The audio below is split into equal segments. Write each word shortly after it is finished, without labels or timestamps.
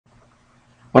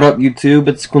What up YouTube,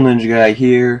 it's Cool Ninja Guy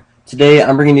here. Today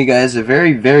I'm bringing you guys a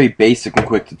very basic and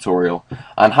quick tutorial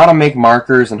on how to make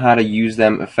markers and how to use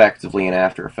them effectively in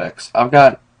After Effects. I've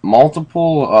got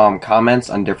multiple comments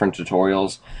on different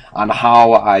tutorials on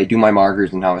how I do my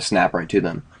markers and how I snap right to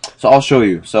them. So I'll show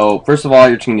you. So first of all,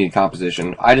 you're going to need a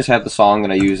composition. I just have the song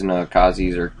that I use in a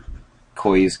Kazi's or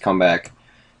Koi's comeback.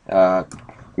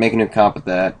 Make a new comp with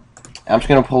that. I'm just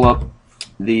going to pull up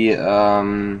the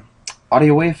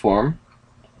audio waveform.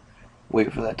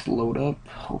 Wait for that to load up.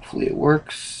 Hopefully it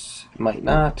works. It might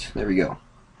not. There we go.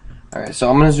 Alright, so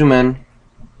I'm going to zoom in.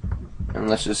 And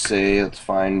let's just say, let's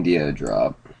find the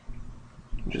drop.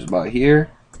 Which is about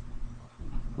here.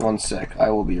 One sec. I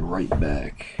will be right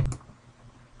back.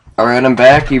 Alright, I'm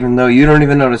back, even though you don't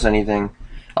even notice anything.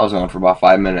 I was going for about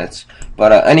 5 minutes.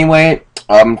 But anyway,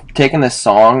 I'm taking this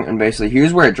song, and basically,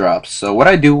 here's where it drops. So what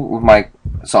I do with my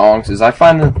songs is I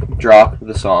find the drop of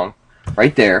the song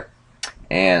right there.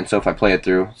 And so if I play it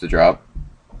through, it's a drop.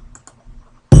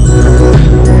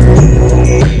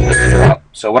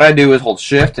 So what I do is hold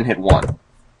shift and hit 1.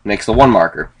 Makes the 1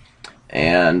 marker.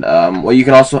 And well, you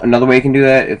can also, another way you can do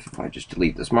that, if I just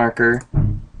delete this marker,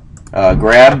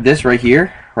 grab this right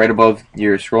here, right above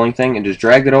your scrolling thing, and just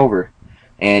drag it over.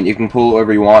 And you can pull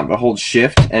whatever you want, but hold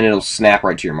shift and it'll snap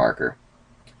right to your marker.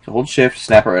 So hold shift,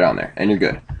 snap it right on there, and you're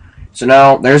good. So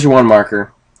now, there's your 1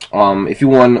 marker. If you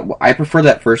want, I prefer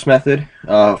that first method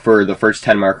for the first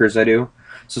 10 markers I do.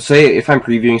 So say if I'm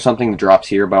previewing something that drops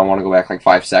here, but I want to go back like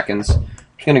 5 seconds, I'm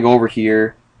just going to go over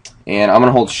here, and I'm going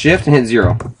to hold shift and hit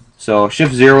 0. So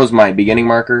shift 0 is my beginning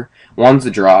marker, 1's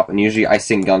the drop, and usually I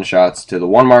sync gunshots to the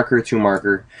 1 marker, 2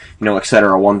 marker, you know,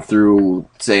 etc. 1 through,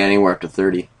 say, anywhere up to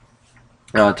 30.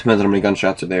 Depends on how many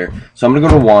gunshots are there. So I'm going to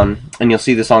go to 1, and you'll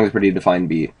see the song is pretty defined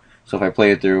beat. So if I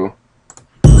play it through,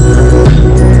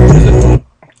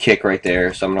 kick right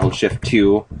there, so I'm going to hold shift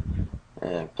 2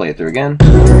 and play it through again.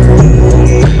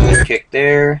 Kick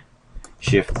there,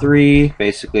 shift 3,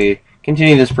 basically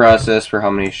continue this process for how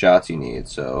many shots you need.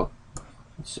 So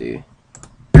let's see,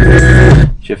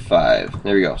 shift 5,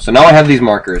 there we go. So now I have these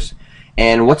markers,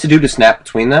 and what to do to snap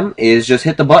between them is just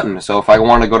hit the button. So if I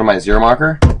want to go to my 0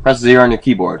 marker, press 0 on your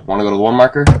keyboard. Want to go to the 1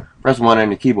 marker, press 1 on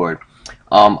your keyboard.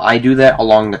 I do that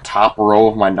along the top row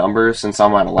of my numbers since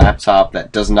I'm on a laptop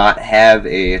that does not have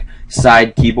a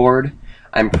side keyboard.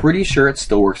 I'm pretty sure it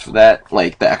still works for that,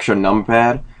 like the extra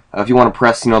numpad. If you want to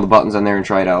press, you know, the buttons on there and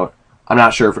try it out. I'm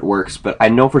not sure if it works, but I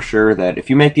know for sure that if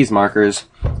you make these markers,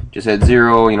 just hit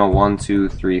 0, you know, 1, 2,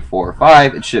 3, 4,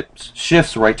 5, it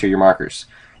shifts right to your markers.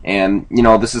 And, you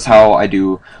know, this is how I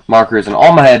do markers in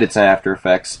all my edits in After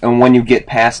Effects. And when you get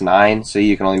past 9, so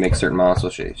you can only make certain amounts, so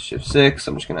shift 6,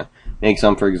 I'm just going to make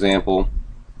some, for example.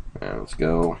 Let's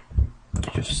go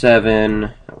shift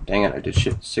 7. Oh, dang it, I did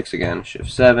shift 6 again.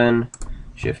 Shift 7,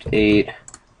 shift 8,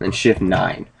 then shift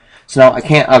 9. So now I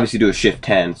can't obviously do a shift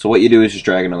 10. So what you do is just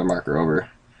drag another marker over.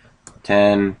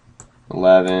 10,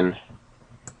 11,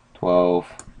 12,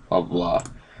 blah, blah, blah.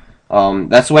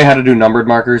 That's the way how to do numbered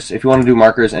markers. If you want to do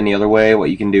markers any other way, what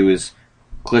you can do is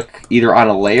click either on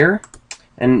a layer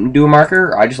and do a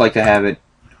marker. I just like to have it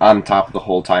on top of the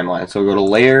whole timeline. So go to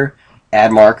layer,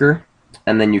 add marker,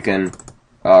 and then you can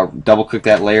double click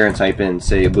that layer and type in,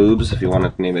 say, boobs. If you want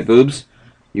to name it boobs,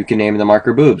 you can name the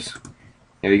marker boobs.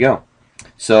 There you go.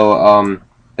 So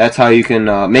that's how you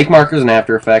can make markers in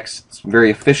After Effects. It's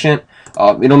very efficient.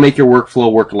 It'll make your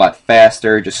workflow work a lot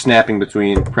faster, just snapping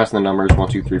between, pressing the numbers 1,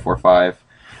 2, 3, 4, 5.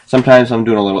 Sometimes I'm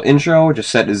doing a little intro, just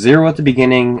set to 0 at the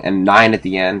beginning and 9 at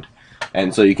the end.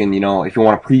 And so you can, you know, if you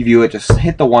want to preview it, just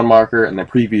hit the 1 marker and then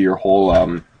preview your whole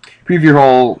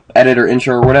edit or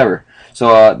intro or whatever.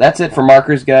 So that's it for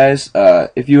markers, guys.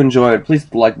 If you enjoyed, please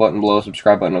hit the like button below,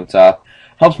 subscribe button up top.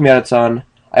 Helps me out a ton.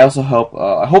 I also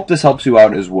I hope this helps you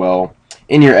out as well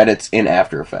in your edits in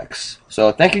After Effects.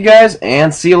 So thank you guys,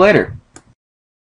 and see you later.